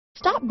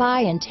Stop by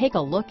and take a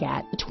look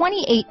at the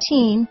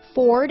 2018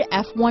 Ford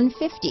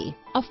F-150.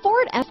 A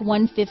Ford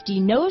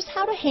F-150 knows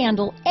how to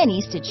handle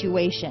any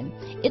situation.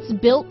 It's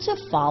built to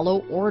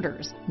follow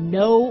orders,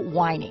 no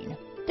whining.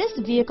 This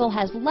vehicle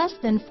has less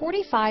than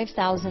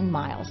 45,000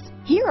 miles.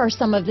 Here are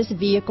some of this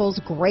vehicle's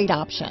great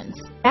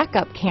options: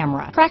 backup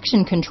camera,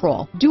 traction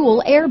control,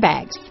 dual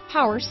airbags,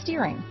 power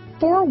steering,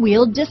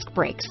 four-wheel disc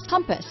brakes,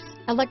 compass,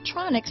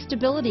 electronic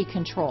stability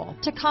control,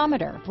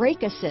 tachometer,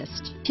 brake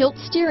assist, tilt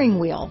steering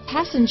wheel,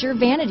 passenger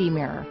vanity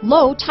mirror,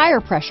 low tire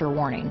pressure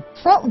warning,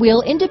 front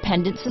wheel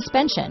independent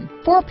suspension,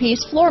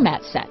 4-piece floor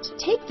mat set.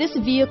 Take this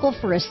vehicle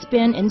for a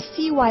spin and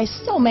see why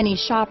so many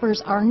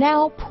shoppers are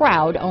now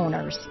proud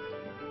owners.